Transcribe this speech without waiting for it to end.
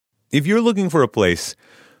If you're looking for a place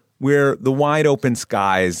where the wide open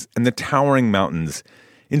skies and the towering mountains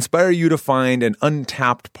inspire you to find an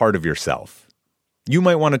untapped part of yourself, you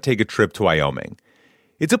might want to take a trip to Wyoming.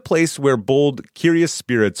 It's a place where bold, curious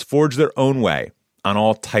spirits forge their own way on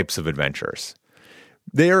all types of adventures.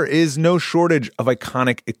 There is no shortage of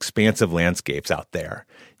iconic, expansive landscapes out there.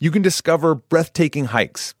 You can discover breathtaking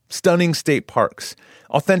hikes, stunning state parks,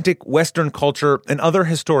 authentic Western culture, and other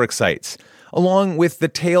historic sites, along with the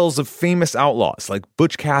tales of famous outlaws like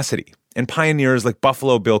Butch Cassidy and pioneers like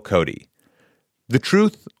Buffalo Bill Cody. The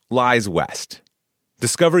truth lies west.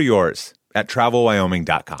 Discover yours at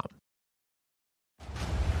travelwyoming.com.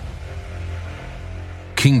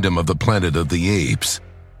 Kingdom of the Planet of the Apes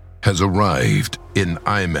has arrived in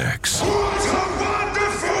IMAX. What a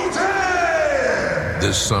wonderful day!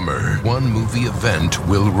 This summer, one movie event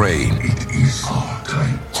will reign. It is our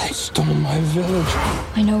time. They stole my village.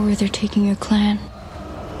 I know where they're taking your clan.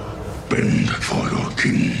 Bend for your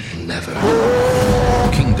king. Never.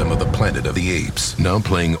 Kingdom of the Planet of the Apes, now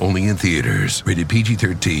playing only in theaters. Rated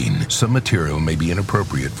PG-13. Some material may be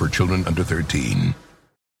inappropriate for children under 13.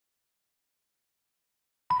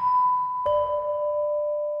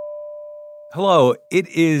 Hello, it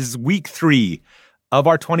is week 3 of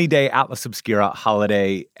our 20-day Atlas Obscura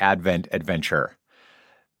holiday Advent adventure.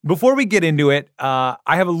 Before we get into it, I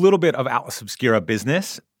have a little bit of Atlas Obscura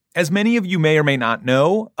business. As many of you may or may not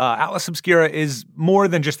know, Atlas Obscura is more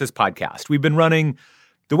than just this podcast. We've been running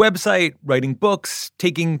the website, writing books,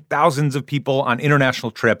 taking thousands of people on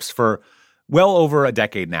international trips for well over a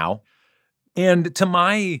decade now. And to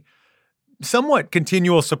my somewhat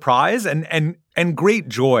continual surprise and great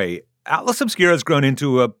joy, Atlas Obscura has grown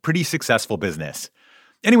into a pretty successful business.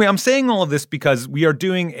 Anyway, I'm saying all of this because we are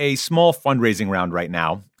doing a small fundraising round right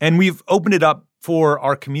now, and we've opened it up for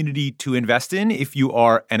our community to invest in if you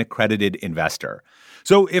are an accredited investor.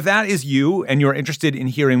 So if that is you and you're interested in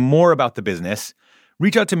hearing more about the business,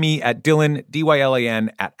 reach out to me at Dylan,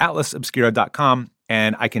 D-Y-L-A-N, at atlasobscura.com,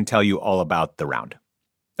 and I can tell you all about the round.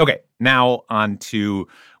 Okay, now on to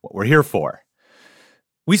what we're here for.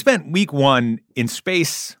 We spent week 1 in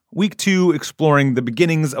space, week 2 exploring the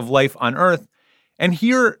beginnings of life on Earth, and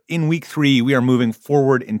here in week 3, we are moving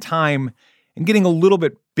forward in time and getting a little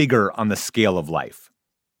bit bigger on the scale of life.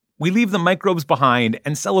 We leave the microbes behind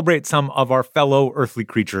and celebrate some of our fellow earthly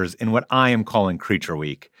creatures in what I am calling Creature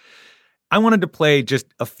Week. I wanted to play just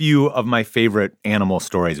a few of my favorite animal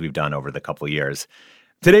stories we've done over the couple years.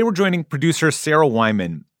 Today, we're joining producer Sarah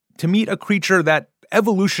Wyman to meet a creature that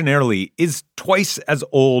evolutionarily is twice as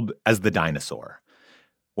old as the dinosaur.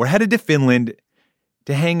 We're headed to Finland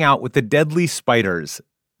to hang out with the deadly spiders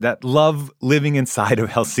that love living inside of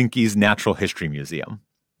Helsinki's Natural History Museum.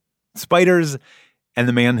 Spiders and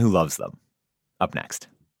the man who loves them. Up next.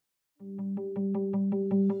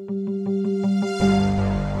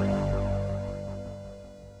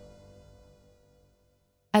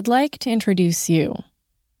 I'd like to introduce you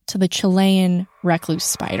to the Chilean recluse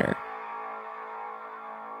spider.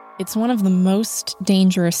 It's one of the most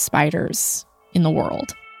dangerous spiders in the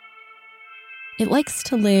world. It likes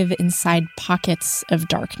to live inside pockets of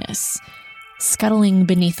darkness, scuttling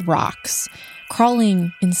beneath rocks,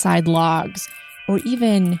 crawling inside logs, or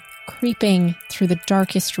even creeping through the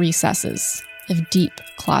darkest recesses of deep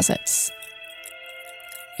closets.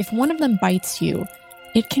 If one of them bites you,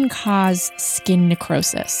 it can cause skin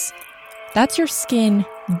necrosis. That's your skin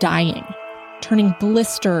dying, turning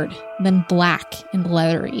blistered, then black and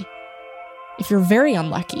leathery. If you're very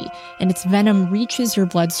unlucky and its venom reaches your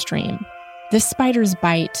bloodstream, this spider's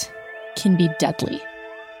bite can be deadly.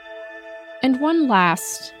 And one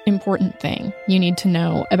last important thing you need to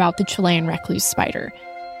know about the Chilean recluse spider.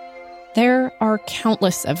 There are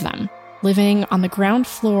countless of them living on the ground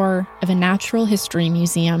floor of a natural history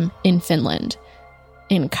museum in Finland,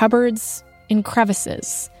 in cupboards, in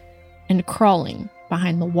crevices, and crawling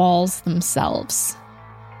behind the walls themselves.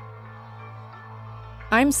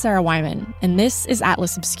 I'm Sarah Wyman, and this is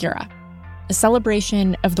Atlas Obscura, a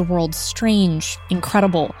celebration of the world's strange,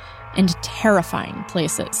 incredible, and terrifying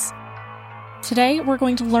places. Today, we're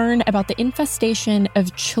going to learn about the infestation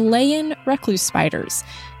of Chilean recluse spiders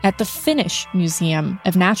at the Finnish Museum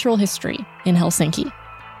of Natural History in Helsinki,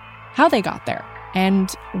 how they got there,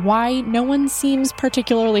 and why no one seems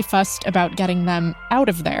particularly fussed about getting them out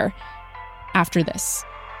of there after this.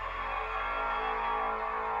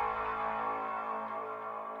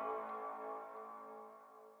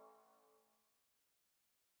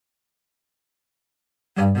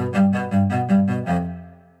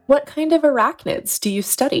 What kind of arachnids do you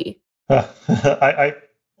study? I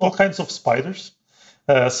all kinds of spiders.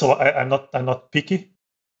 So I'm not picky.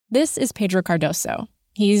 This is Pedro Cardoso,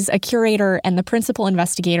 He's a curator and the principal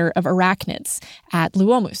investigator of arachnids at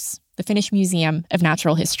Luomus, the Finnish Museum of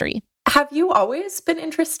Natural History. Have you always been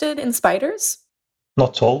interested in spiders?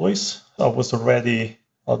 Not always. I was already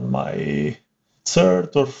on my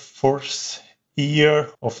third or fourth year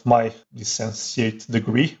of my licentiate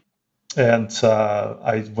degree, and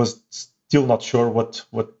I was still not sure what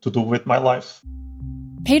to do with my life.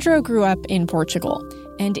 Pedro grew up in Portugal,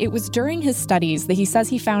 and it was during his studies that he says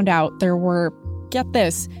he found out there were, get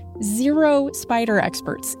this, 0 spider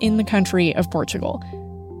experts in the country of Portugal.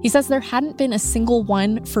 He says there hadn't been a single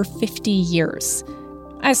one for 50 years.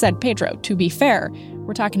 I said, Pedro, to be fair,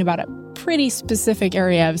 we're talking about a pretty specific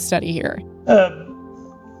area of study here.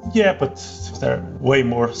 Yeah, but there are way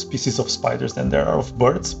more species of spiders than there are of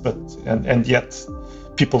birds, and yet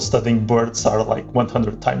people studying birds are like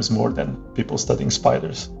 100 times more than people studying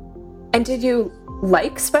spiders. And did you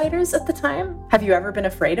like spiders at the time? Have you ever been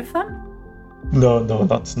afraid of them? No,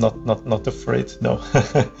 not afraid, no.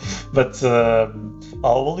 But I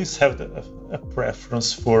always have a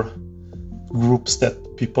preference for groups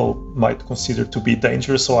that people might consider to be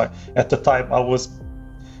dangerous. So at the time I was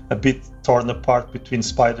a bit torn apart between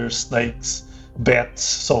spiders, snakes, bats,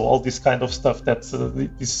 so all this kind of stuff that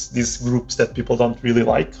these groups that people don't really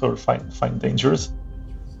like or find dangerous.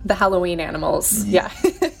 The Halloween animals, yeah.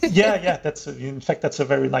 yeah. That's a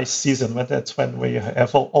very nice season when we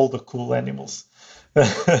have all the cool animals.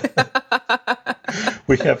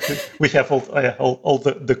 we have all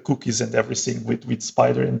the cookies and everything with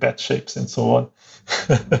spider and bat shapes and so on.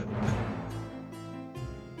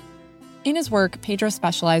 In his work, Pedro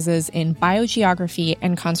specializes in biogeography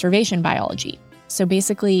and conservation biology. So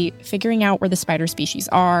basically figuring out where the spider species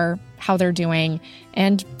are, how they're doing,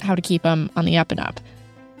 and how to keep them on the up and up.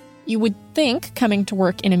 You would think coming to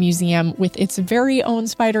work in a museum with its very own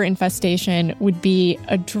spider infestation would be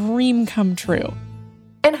a dream come true.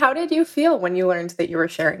 And how did you feel when you learned that you were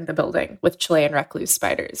sharing the building with Chilean recluse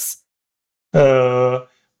spiders?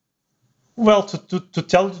 Well, to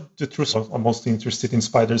tell the truth, I'm mostly interested in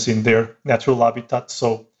spiders in their natural habitat.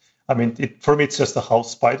 So, I mean, for me, it's just a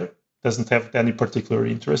house spider. Doesn't have any particular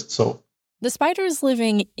interest. So, the spiders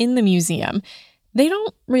living in the museum, they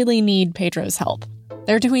don't really need Pedro's help.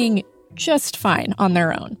 They're doing just fine on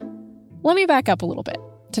their own. Let me back up a little bit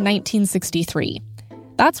to 1963.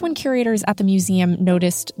 That's when curators at the museum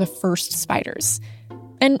noticed the first spiders.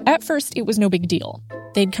 And at first, it was no big deal.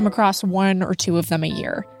 They'd come across 1 or 2 of them a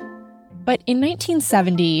year. But in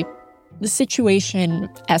 1970, the situation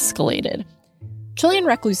escalated. Chilean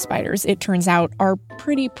recluse spiders, it turns out, are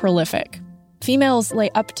pretty prolific. Females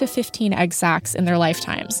lay up to 15 egg sacs in their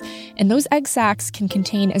lifetimes, and those egg sacs can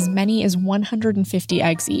contain as many as 150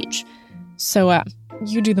 eggs each. So,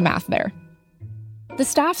 you do the math there. The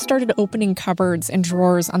staff started opening cupboards and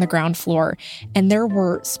drawers on the ground floor, and there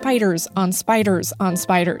were spiders on spiders on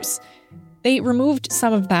spiders. They removed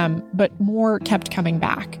some of them, but more kept coming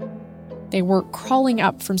back. They were crawling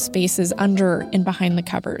up from spaces under and behind the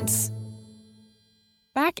cupboards.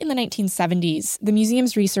 Back in the 1970s, the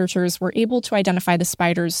museum's researchers were able to identify the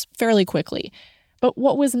spiders fairly quickly. But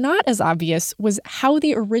what was not as obvious was how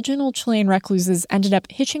the original Chilean recluses ended up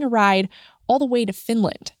hitching a ride all the way to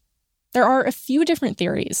Finland. There are a few different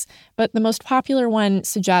theories, but the most popular one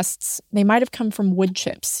suggests they might have come from wood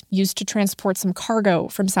chips used to transport some cargo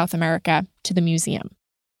from South America to the museum.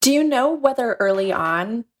 Do you know whether early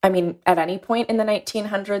on, at any point in the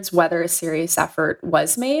 1900s, whether a serious effort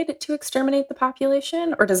was made to exterminate the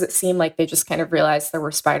population? Or does it seem like they just kind of realized there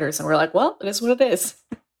were spiders and were like, well, it is what it is?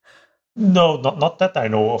 No, not that I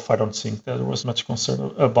know of. I don't think there was much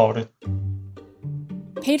concern about it.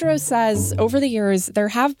 Pedro says over the years, there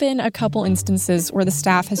have been a couple instances where the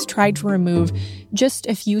staff has tried to remove just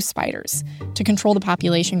a few spiders to control the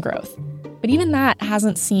population growth. But even that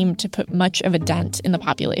hasn't seemed to put much of a dent in the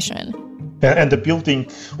population. And the building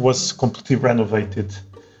was completely renovated.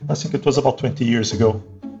 I think it was about 20 years ago.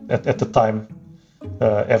 At the time,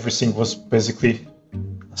 everything was basically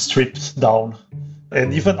stripped down.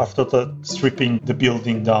 And even after the stripping the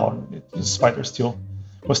building down, the spider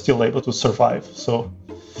was still able to survive. So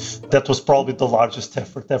that was probably the largest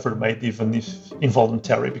effort ever made, even if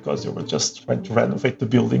involuntary, because they were just trying to renovate the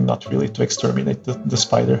building, not really to exterminate the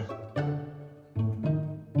spider.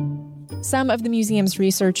 Some of the museum's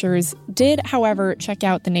researchers did, however, check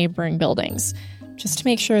out the neighboring buildings, just to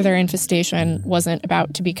make sure their infestation wasn't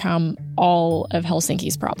about to become all of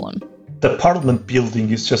Helsinki's problem. The Parliament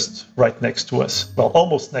building is just right next to us. Well,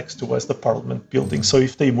 almost next to us, the Parliament building. So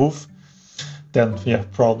if they move, then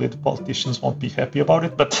probably the politicians won't be happy about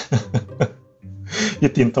it, but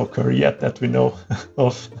it didn't occur yet that we know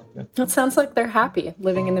of. It sounds like they're happy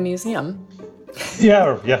living in the museum.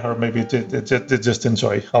 or maybe they just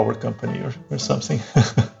enjoy our company or something.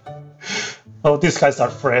 Oh, these guys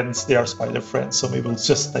are friends. They are spider friends, so maybe we'll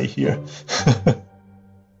just stay here.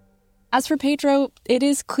 As for Pedro, it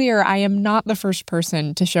is clear I am not the first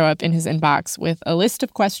person to show up in his inbox with a list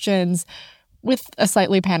of questions with a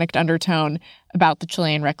slightly panicked undertone about the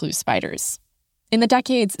Chilean recluse spiders. In the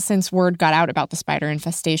decades since word got out about the spider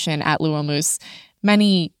infestation at Luomus,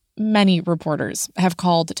 many reporters have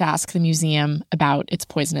called to ask the museum about its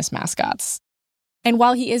poisonous mascots. And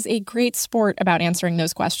while he is a great sport about answering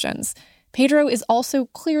those questions, Pedro is also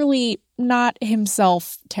clearly not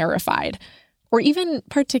himself terrified, or even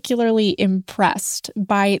particularly impressed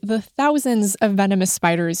by the thousands of venomous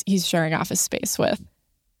spiders he's sharing office space with.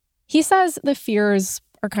 He says the fears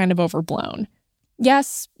are kind of overblown.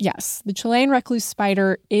 Yes, the Chilean recluse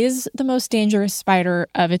spider is the most dangerous spider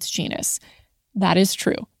of its genus. That is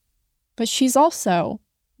true. But she's also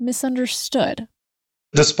misunderstood.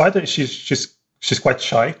 The spider, she's quite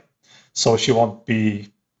shy, so she won't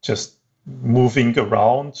be just moving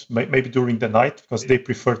around, maybe during the night, because they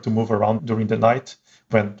prefer to move around during the night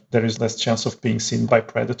when there is less chance of being seen by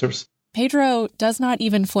predators. Pedro does not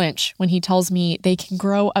even flinch when he tells me they can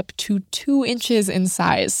grow up to 2 inches in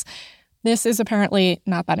size. This is apparently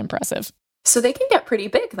not that impressive. So they can get pretty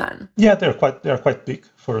big then. Yeah, they're quite big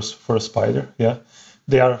for a spider. Yeah,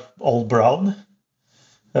 they are all brown,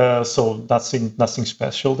 so nothing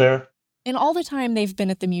special there. In all the time they've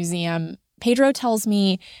been at the museum, Pedro tells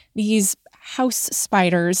me these house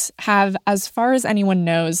spiders have, as far as anyone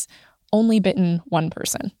knows, only bitten one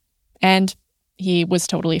person. And he was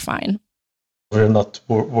totally fine. We're not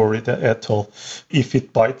worried at all. If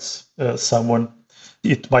it bites someone,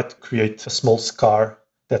 it might create a small scar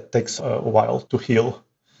that takes a while to heal.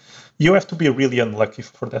 You have to be really unlucky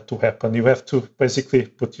for that to happen. You have to basically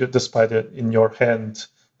put the spider in your hand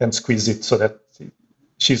and squeeze it so that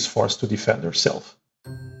she's forced to defend herself.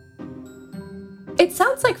 It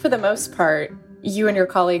sounds like for the most part, you and your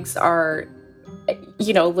colleagues are,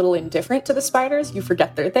 a little indifferent to the spiders. You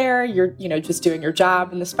forget they're there. You're, just doing your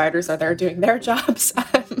job, and the spiders are there doing their jobs.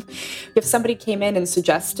 If somebody came in and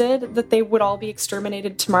suggested that they would all be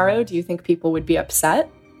exterminated tomorrow, do you think people would be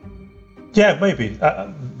upset? Yeah, maybe.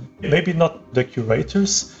 Maybe not the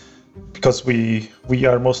curators, because we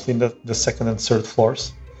are mostly in the second and third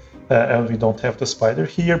floors, and we don't have the spider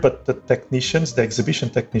here, but the technicians, the exhibition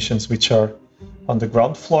technicians, which are on the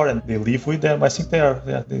ground floor and they live with them, I think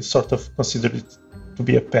they sort of consider it to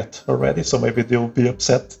be a pet already, so maybe they'll be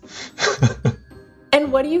upset.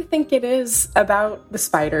 And what do you think it is about the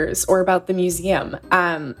spiders or about the museum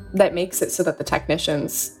that makes it so that the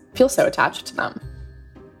technicians feel so attached to them?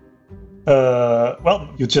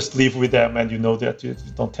 Well, you just live with them, and you know that you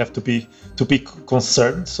don't have to be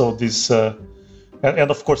concerned. So this,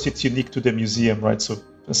 and of course, it's unique to the museum, right? So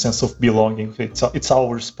a sense of belonging. It's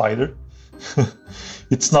our spider.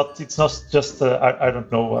 It's not just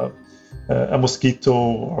a mosquito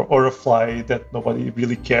or a fly that nobody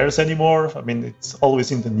really cares anymore. I mean, it's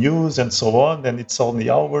always in the news and so on, and it's only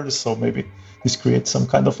ours. So maybe this creates some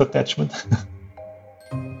kind of attachment.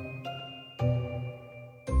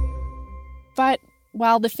 But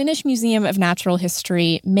while the Finnish Museum of Natural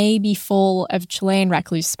History may be full of Chilean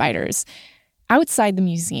recluse spiders, outside the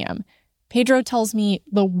museum, Pedro tells me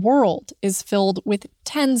the world is filled with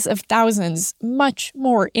tens of thousands much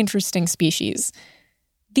more interesting species.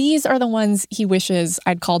 These are the ones he wishes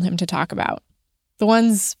I'd called him to talk about. The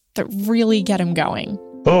ones that really get him going.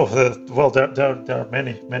 Well, there are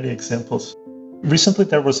many examples. Recently,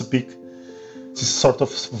 there was a big sort of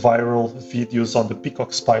viral videos on the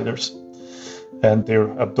peacock spiders and their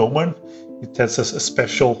abdomen. It has a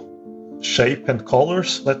special shape and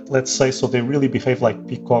colors, let's say, so they really behave like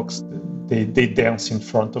peacocks. They dance in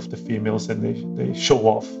front of the females and they show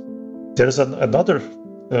off. There's another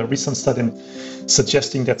recent study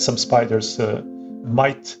suggesting that some spiders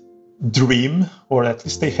might dream, or at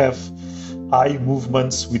least they have eye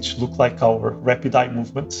movements which look like our rapid eye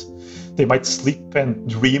movements. They might sleep and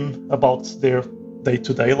dream about their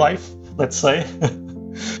day-to-day life, let's say.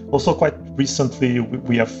 Also, quite recently,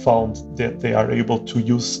 we have found that they are able to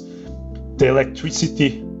use the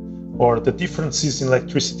electricity or the differences in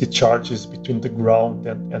electricity charges between the ground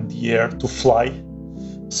and the air to fly.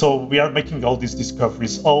 So we are making all these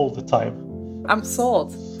discoveries all the time. I'm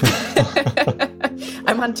sold.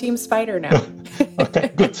 I'm on Team Spider now.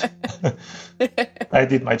 Okay, good. I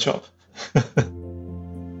did my job.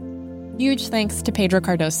 Huge thanks to Pedro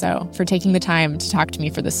Cardoso for taking the time to talk to me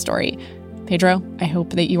for this story. Pedro, I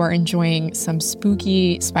hope that you are enjoying some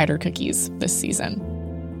spooky spider cookies this season.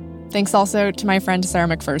 Thanks also to my friend Sarah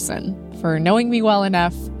McPherson for knowing me well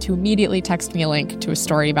enough to immediately text me a link to a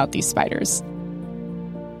story about these spiders.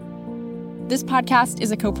 This podcast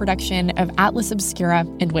is a co-production of Atlas Obscura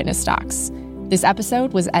and Witness Docs. This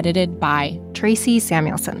episode was edited by Tracy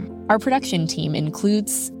Samuelson. Our production team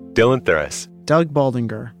includes Dylan Thuris, Doug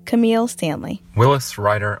Baldinger, Camille Stanley, Willis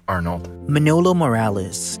Ryder Arnold, Manolo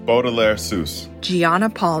Morales, Baudelaire Seuss, Gianna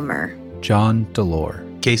Palmer, John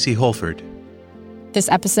Delore, Casey Holford. This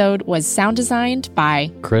episode was sound designed by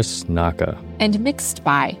Chris Naka and mixed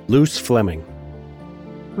by Luce Fleming.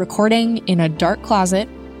 Recording in a dark closet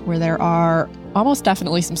where there are almost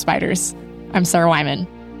definitely some spiders. I'm Sarah Wyman.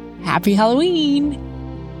 Happy Halloween!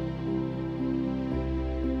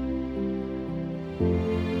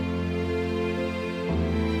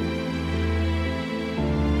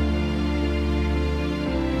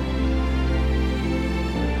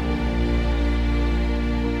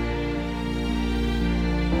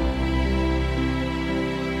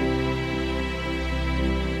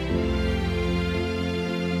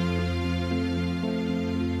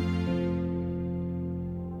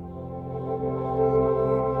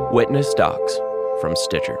 Witness Docs from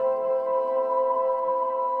Stitcher.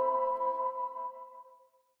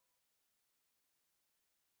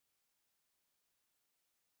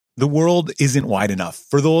 The world isn't wide enough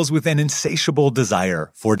for those with an insatiable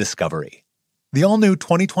desire for discovery. The all-new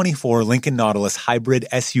 2024 Lincoln Nautilus Hybrid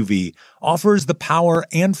SUV offers the power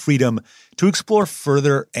and freedom to explore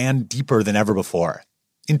further and deeper than ever before.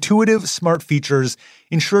 Intuitive, smart features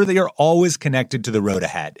ensure that you're always connected to the road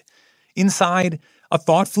ahead. Inside, a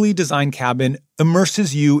thoughtfully designed cabin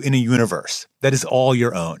immerses you in a universe that is all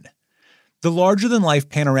your own. The larger-than-life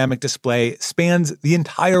panoramic display spans the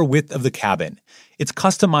entire width of the cabin. It's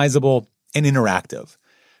customizable and interactive.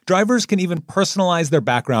 Drivers can even personalize their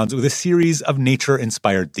backgrounds with a series of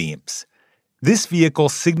nature-inspired themes. This vehicle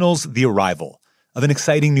signals the arrival of an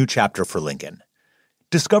exciting new chapter for Lincoln.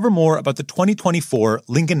 Discover more about the 2024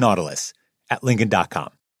 Lincoln Nautilus at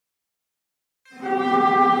Lincoln.com.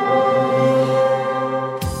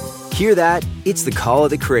 Hear that? It's the call of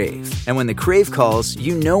the Crave. And when the Crave calls,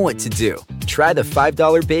 you know what to do. Try the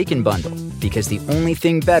 $5 Bacon Bundle, because the only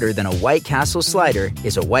thing better than a White Castle slider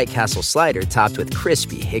is a White Castle slider topped with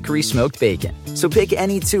crispy hickory smoked bacon. So pick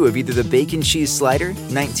any two of either the Bacon Cheese Slider,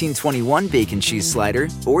 1921 Bacon Cheese Slider,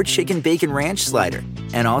 or Chicken Bacon Ranch Slider.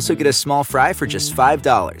 And also get a small fry for just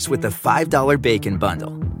 $5 with the $5 Bacon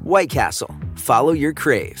Bundle. White Castle. Follow your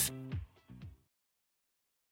Crave.